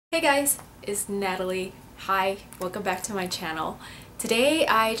Hey guys, it's Natalie. Hi, welcome back to my channel. Today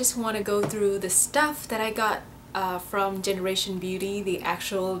I just want to go through the stuff that I got from Generation Beauty, the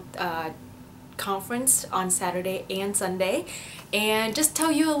actual conference on Saturday and Sunday, and just tell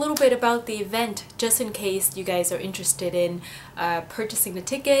you a little bit about the event just in case you guys are interested in purchasing the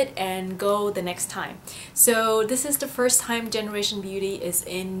ticket and go the next time. So this is the first time Generation Beauty is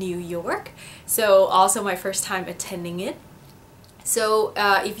in New York, so also my first time attending it. So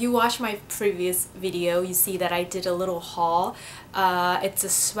if you watch my previous video, you see that I did a little haul. It's a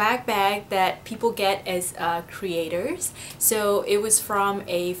swag bag that people get as creators. So it was from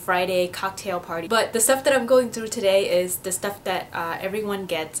a Friday cocktail party. But the stuff that I'm going through today is the stuff that everyone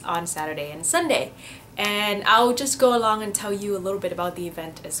gets on Saturday and Sunday. And I'll just go along and tell you a little bit about the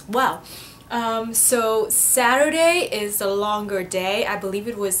event as well. So Saturday is a longer day. I believe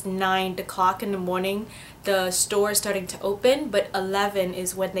it was 9 o'clock in the morning. The store is starting to open, but 11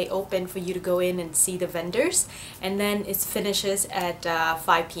 is when they open for you to go in and see the vendors, and then it finishes at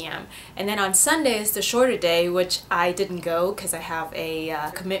 5 p.m. And then on Sunday is the shorter day, which I didn't go because I have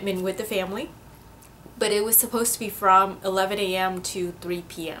a commitment with the family. But it was supposed to be from 11 a.m. to 3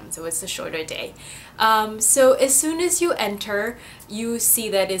 p.m. so it's a shorter day. So as soon as you enter, you see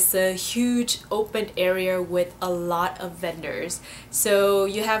that it's a huge open area with a lot of vendors. So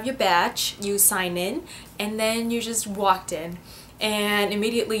you have your badge, you sign in, and then you just walked in. And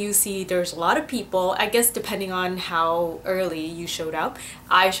immediately you see there's a lot of people, I guess depending on how early you showed up.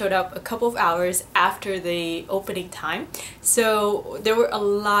 I showed up a couple of hours after the opening time. So there were a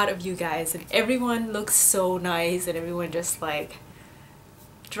lot of you guys and everyone looks so nice and everyone just like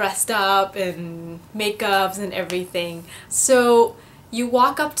dressed up and makeups and everything. So you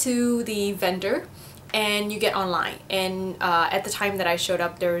walk up to the vendor and you get online. And at the time that I showed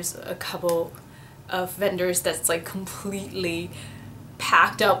up, there's a couple of vendors that's like completely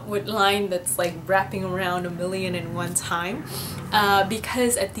packed up with line that's like wrapping around 1,000,001 time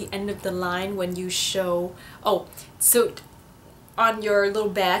because at the end of the line when you show so on your little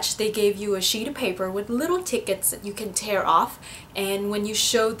badge they gave you a sheet of paper with little tickets that you can tear off, and when you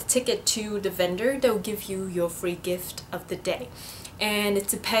show the ticket to the vendor they'll give you your free gift of the day. And it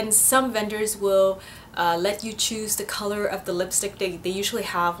depends, some vendors will let you choose the color of the lipstick. They usually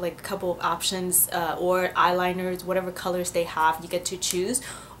have like a couple of options or eyeliners, whatever colors they have you get to choose,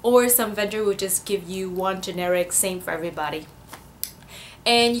 or some vendor will just give you one generic, same for everybody.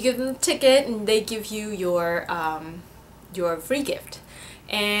 And you give them the ticket and they give you your free gift.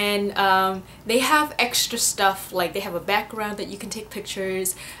 And they have extra stuff, like they have a background that you can take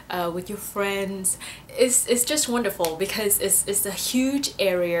pictures with your friends. It's just wonderful because it's a huge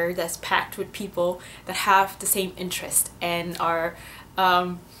area that's packed with people that have the same interest and are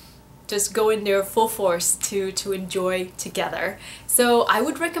just going there full force to enjoy together. So I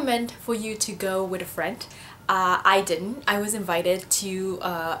would recommend for you to go with a friend. I didn't. I was invited to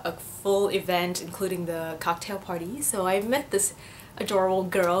a full event including the cocktail party, so I met this adorable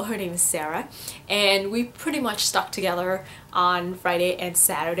girl. Her name is Sarah, and we pretty much stuck together on Friday and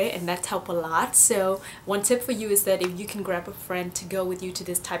Saturday, and that's helped a lot. So one tip for you is that if you can grab a friend to go with you to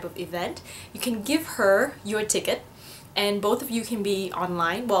this type of event, you can give her your ticket and both of you can be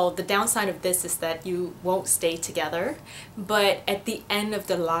online. Well, the downside of this is that you won't stay together, but at the end of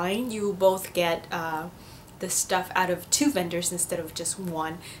the line you both get the stuff out of 2 vendors instead of just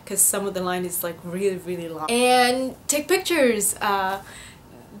one, because some of the line is like really long. And take pictures.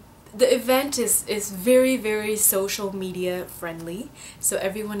 The event is very social media friendly, so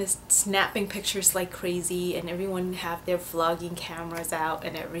everyone is snapping pictures like crazy and everyone have their vlogging cameras out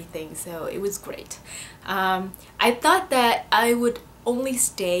and everything, so it was great. I thought that I would only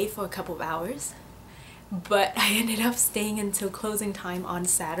stay for a couple of hours, but I ended up staying until closing time on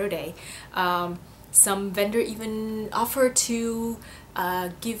Saturday. Some vendor even offered to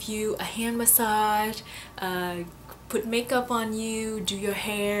give you a hand massage, put makeup on you, do your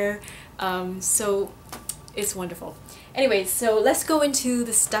hair, so it's wonderful. Anyway, so let's go into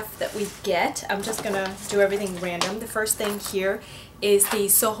the stuff that we get. I'm just gonna do everything random. The first thing here is the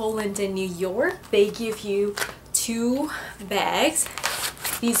Soho Linden, New York. They give you 2 bags.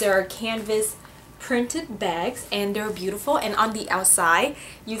 These are canvas printed bags and they're beautiful, and on the outside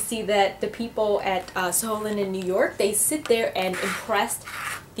you see that the people at Soho Linden, New York, they sit there and impressed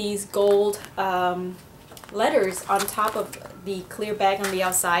these gold letters on top of the clear bag on the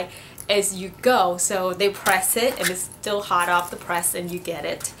outside as you go. So they press it and it's still hot off the press and you get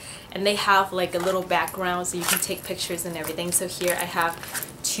it, and they have like a little background so you can take pictures and everything. So here I have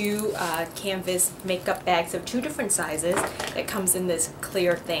 2 canvas makeup bags of 2 different sizes that comes in this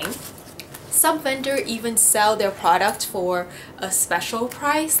clear thing. some vendor even sell their product for a special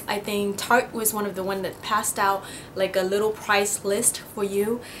price. I think Tarte was one of the one that passed out like a little price list for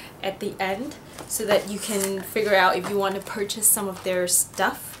you at the end so that you can figure out if you want to purchase some of their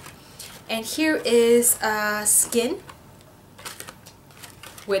stuff. And here is Skin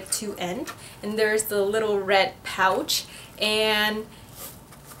with 2N, and there's the little red pouch, and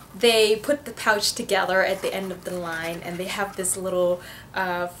they put the pouch together at the end of the line, and they have this little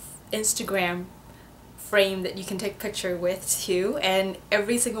Instagram frame that you can take picture with too, and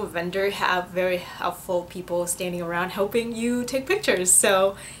every single vendor have very helpful people standing around helping you take pictures.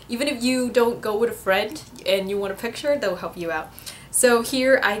 So even if you don't go with a friend and you want a picture, they'll help you out. So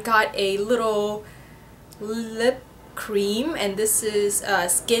here I got a little lip cream, and this is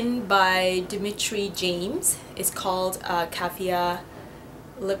Skin by Dimitri James. It's called Caviar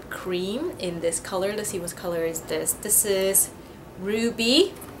lip cream in this color. Let's see what color is this. This is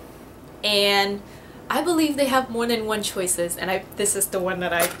Ruby, and I believe they have more than one choices, and this is the one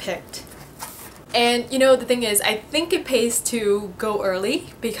that I picked. And you know, the thing is, I think it pays to go early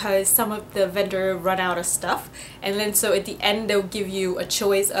because some of the vendor run out of stuff, and then so at the end they'll give you a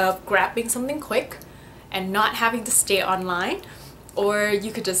choice of grabbing something quick and not having to stay online, or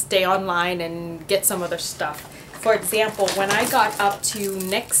you could just stay online and get some other stuff. For example, when I got up to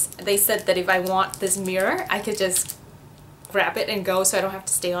NYC, they said that if I want this mirror, I could just grab it and go so I don't have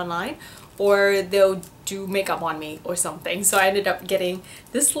to stay online, or they'll do makeup on me or something. So I ended up getting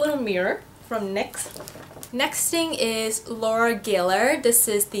this little mirror from NYX. Next thing is Laura Geller. This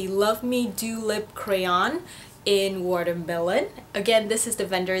is the Love Me Do Lip Crayon in Watermelon. Again, this is the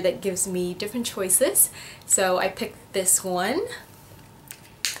vendor that gives me different choices, so I picked this one.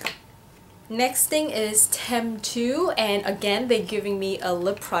 Next thing is Tem2, and again they're giving me a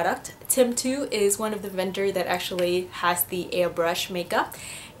lip product. Tem2 is one of the vendor that actually has the airbrush makeup,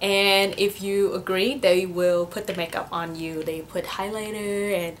 and if you agree, they will put the makeup on you. They put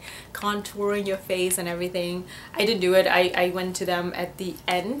highlighter and contour in your face and everything. I didn't do it. I went to them at the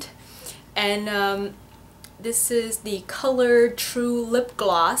end. And this is the Color True Lip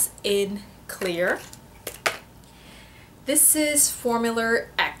Gloss in Clear. This is Formula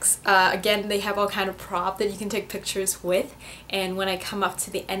X. Again, they have all kind of prop that you can take pictures with, and when I come up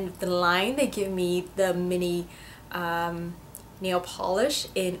to the end of the line, they give me the mini nail polish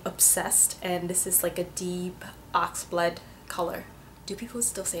in Obsessed, and this is like a deep oxblood color. Do people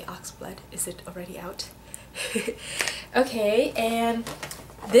still say oxblood? Is it already out? Okay, and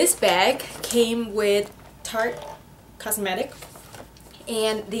this bag came with Tarte Cosmetic,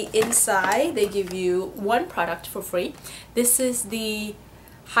 and the inside they give you one product for free. This is the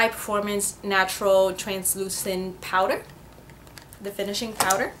High Performance Natural Translucent Powder, the finishing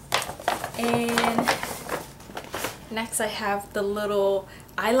powder. And next I have the little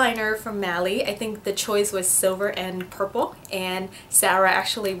eyeliner from Mally. I think the choice was silver and purple, and Sarah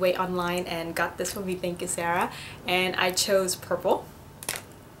actually went online and got this for me. Thank you, Sarah. And I chose purple.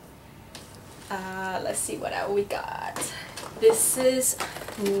 Let's see what else we got. This is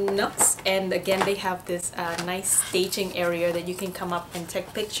Nuts, and again they have this nice staging area that you can come up and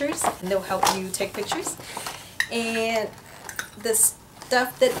take pictures, and they'll help you take pictures. And the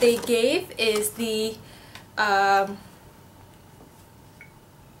stuff that they gave is the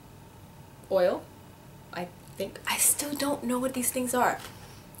oil, I think. I still don't know what these things are.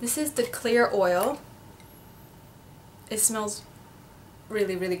 This is the clear oil. It smells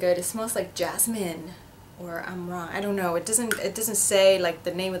really, really good. It smells like jasmine, or I'm wrong. I don't know. It doesn't say like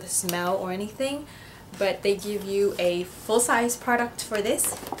the name of the smell or anything, but they give you a full-size product for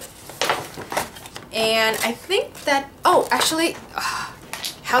this. And I think that, oh, actually,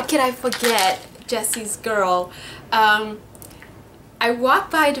 how could I forget Jesse's Girl? I walked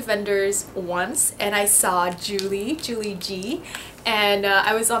by the vendors once and I saw Julie G, and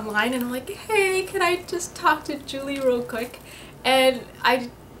I was online and I'm like, hey, can I just talk to Julie real quick? And I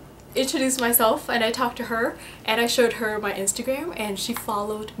introduced myself and I talked to her and I showed her my Instagram and she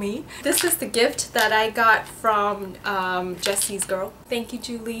followed me. This is the gift that I got from Jesse's Girl. Thank you,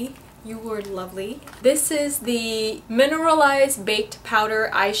 Julie. You were lovely. This is the Mineralized Baked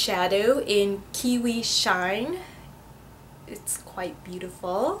Powder Eyeshadow in Kiwi Shine. It's quite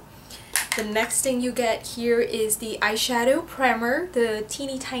beautiful. The next thing you get here is the eyeshadow primer, the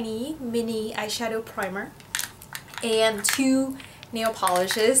teeny tiny mini eyeshadow primer, and 2 nail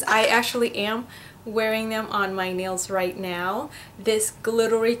polishes. I actually am wearing them on my nails right now. This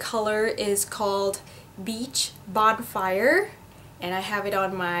glittery color is called Beach Bonfire, and I have it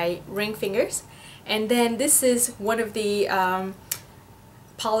on my ring fingers. And then this is one of the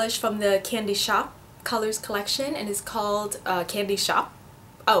polish from the Candy Shop Colors collection, and it's called Candy Shop.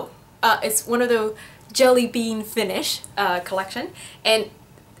 Oh, It's one of the jelly bean finish collection, and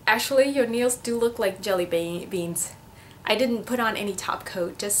actually your nails do look like jelly beans. I didn't put on any top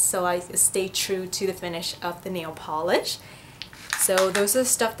coat just so I stay true to the finish of the nail polish. So those are the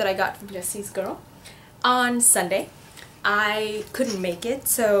stuff that I got from Jesse's Girl. On Sunday, I couldn't make it,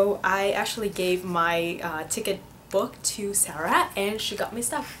 so I actually gave my ticket book to Sarah and she got me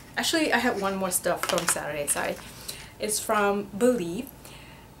stuff. Actually, I have one more stuff from Saturday, sorry. It's from Believe.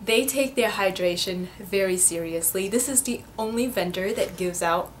 They take their hydration very seriously. This is the only vendor that gives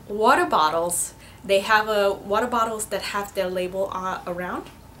out water bottles. They have water bottles that have their label around.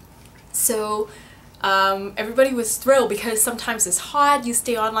 So everybody was thrilled because sometimes it's hot, you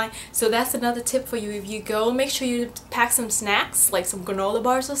stay online. So that's another tip for you. If you go, make sure you pack some snacks, like some granola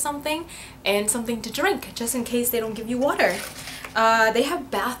bars or something, and something to drink, just in case they don't give you water. They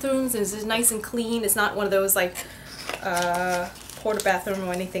have bathrooms, and it's nice and clean. It's not one of those like porta bathroom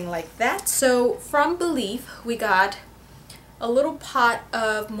or anything like that. So from Believe, we got a little pot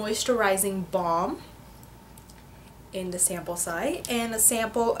of moisturizing balm in the sample side and a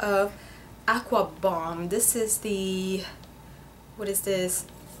sample of Aqua Balm. This is the, what is this?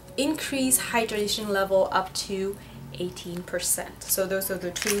 Increase hydration level up to 18%. So those are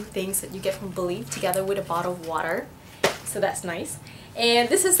the two things that you get from Believe together with a bottle of water. So that's nice. And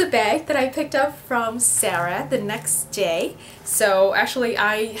this is the bag that I picked up from Sarah the next day. So actually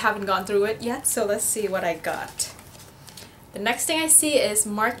I haven't gone through it yet, so let's see what I got. The next thing I see is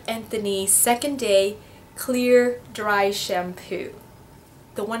Marc Anthony Second Day Clear Dry Shampoo.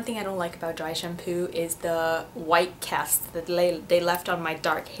 The one thing I don't like about dry shampoo is the white cast that they left on my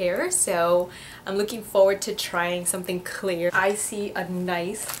dark hair, so I'm looking forward to trying something clear. I see a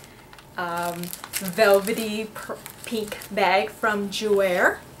nice velvety pink bag from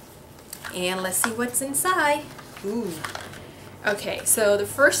Jouer, and let's see what's inside. Ooh. Okay, so the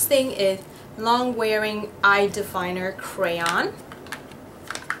first thing is long wearing eye definer crayon.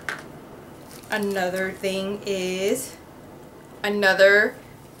 Another thing is another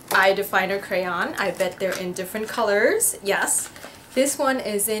eye definer crayon. I bet they're in different colors. Yes, this one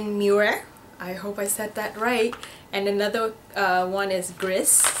is in Mure. I hope I said that right. And another one is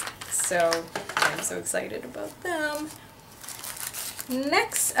Gris. So I'm so excited about them.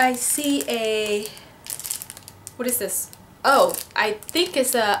 Next I see a, what is this? Oh, I think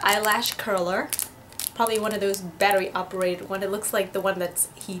it's a eyelash curler. Probably one of those battery operated one. It looks like the one that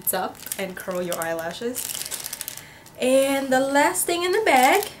heats up and curl your eyelashes. And the last thing in the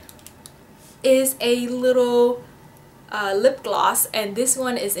bag is a little lip gloss, and this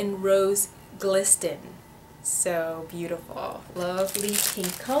one is in Rose Glisten. So beautiful. Lovely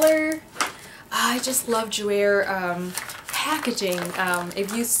pink color. I just love Jouer packaging.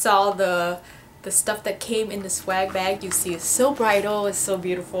 If you saw the stuff that came in the swag bag, you see it's so bridal, it's so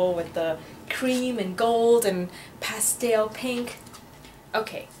beautiful with the cream and gold and pastel pink.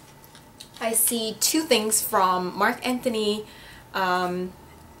 Okay, I see two things from Marc Anthony.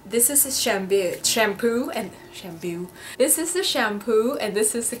 This is the shampoo. This is the shampoo, and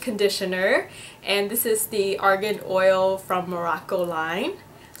this is the conditioner, and this is the argan oil from Morocco line,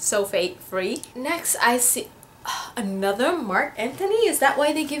 sulfate free. Next I see another Marc Anthony. Is that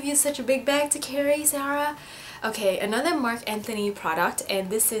why they give you such a big bag to carry, Sarah? Okay, another Marc Anthony product, and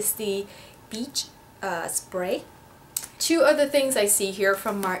this is the beach spray. Two other things I see here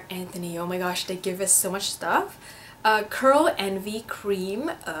from Marc Anthony. Oh my gosh, they give us so much stuff. Curl Envy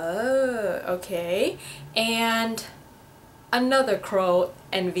cream. Oh, okay. And another Curl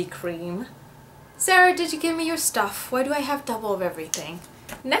Envy cream. Sarah, did you give me your stuff? Why do I have double of everything?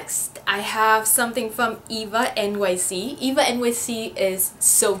 Next, I have something from Eva NYC. Eva NYC is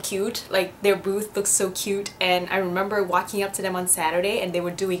so cute. Like, their booth looks so cute, and I remember walking up to them on Saturday and they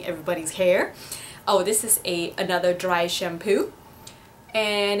were doing everybody's hair. Oh, this is another dry shampoo.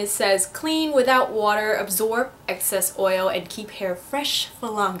 And it says clean without water, absorb excess oil, and keep hair fresh for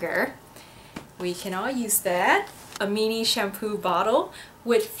longer. We can all use that. A mini shampoo bottle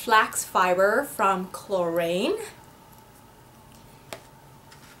with flax fiber from Chlorane.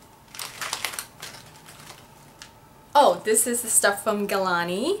 Oh, this is the stuff from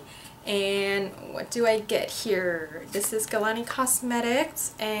Galani. And what do I get here? This is Galani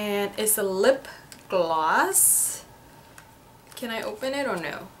Cosmetics, and it's a lip gloss. Can I open it or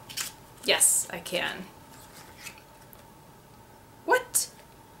no? Yes, I can. What?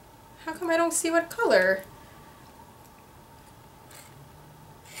 How come I don't see what color?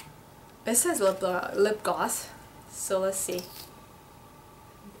 It says lip gloss, so let's see.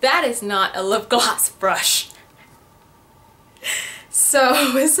 That is not a lip gloss brush.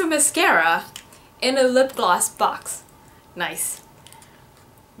 So it's a mascara in a lip gloss box. Nice.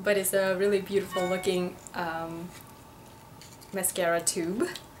 but it's a really beautiful looking mascara tube.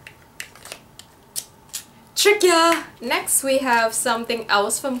 Trick ya! Next we have something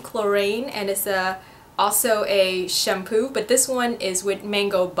else from Chlorine, and it's also a shampoo, but this one is with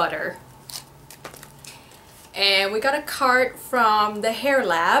mango butter. And we got a card from the Hair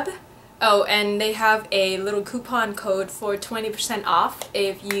Lab. Oh, and they have a little coupon code for 20% off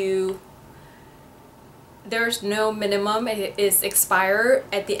if you... There's no minimum, it is expired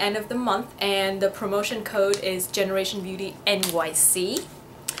at the end of the month, and the promotion code is Generation Beauty NYC.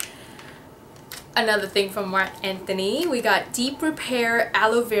 Another thing from Marc Anthony, we got Deep Repair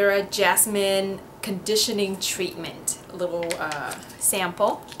Aloe Vera Jasmine Conditioning Treatment. A little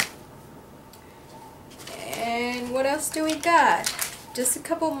sample. And what else do we got? Just a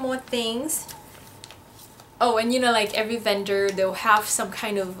couple more things. Oh, and you know, like every vendor, they'll have some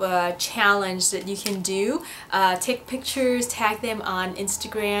kind of challenge that you can do. Take pictures, tag them on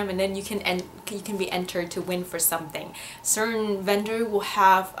Instagram, and then you can be entered to win for something. Certain vendor will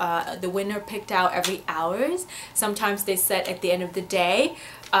have the winner picked out every hours. Sometimes they set at the end of the day.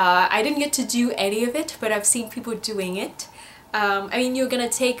 I didn't get to do any of it, but I've seen people doing it. I mean, you're gonna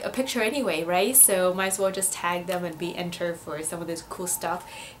take a picture anyway, right? So might as well just tag them and be entered for some of this cool stuff.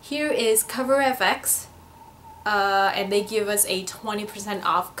 Here is CoverFX. And they give us a 20%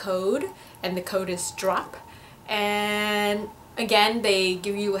 off code, and the code is DROP. And again, they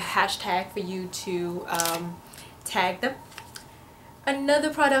give you a hashtag for you to tag them.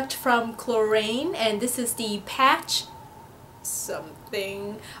 Another product from Chlorine, and this is the patch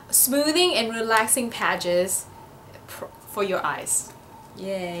something smoothing and relaxing patches for your eyes.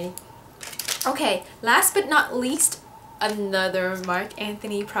 Yay. Okay, last but not least, another Marc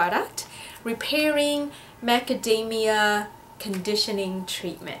Anthony product, Repairing Macadamia Conditioning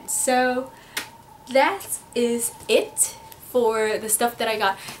Treatment. So that is it for the stuff that I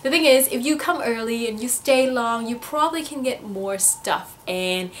got. The thing is, if you come early and you stay long, you probably can get more stuff,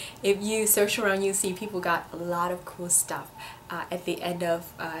 and if you search around, you see people got a lot of cool stuff at the end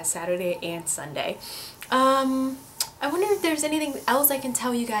of Saturday and Sunday. I wonder if there's anything else I can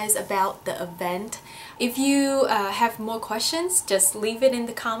tell you guys about the event. If you have more questions, just leave it in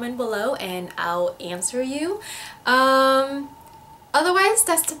the comment below and I'll answer you. Otherwise,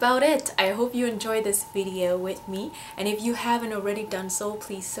 that's about it. I hope you enjoyed this video with me, and if you haven't already done so,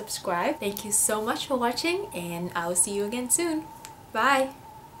 please subscribe. Thank you so much for watching, and I'll see you again soon. Bye!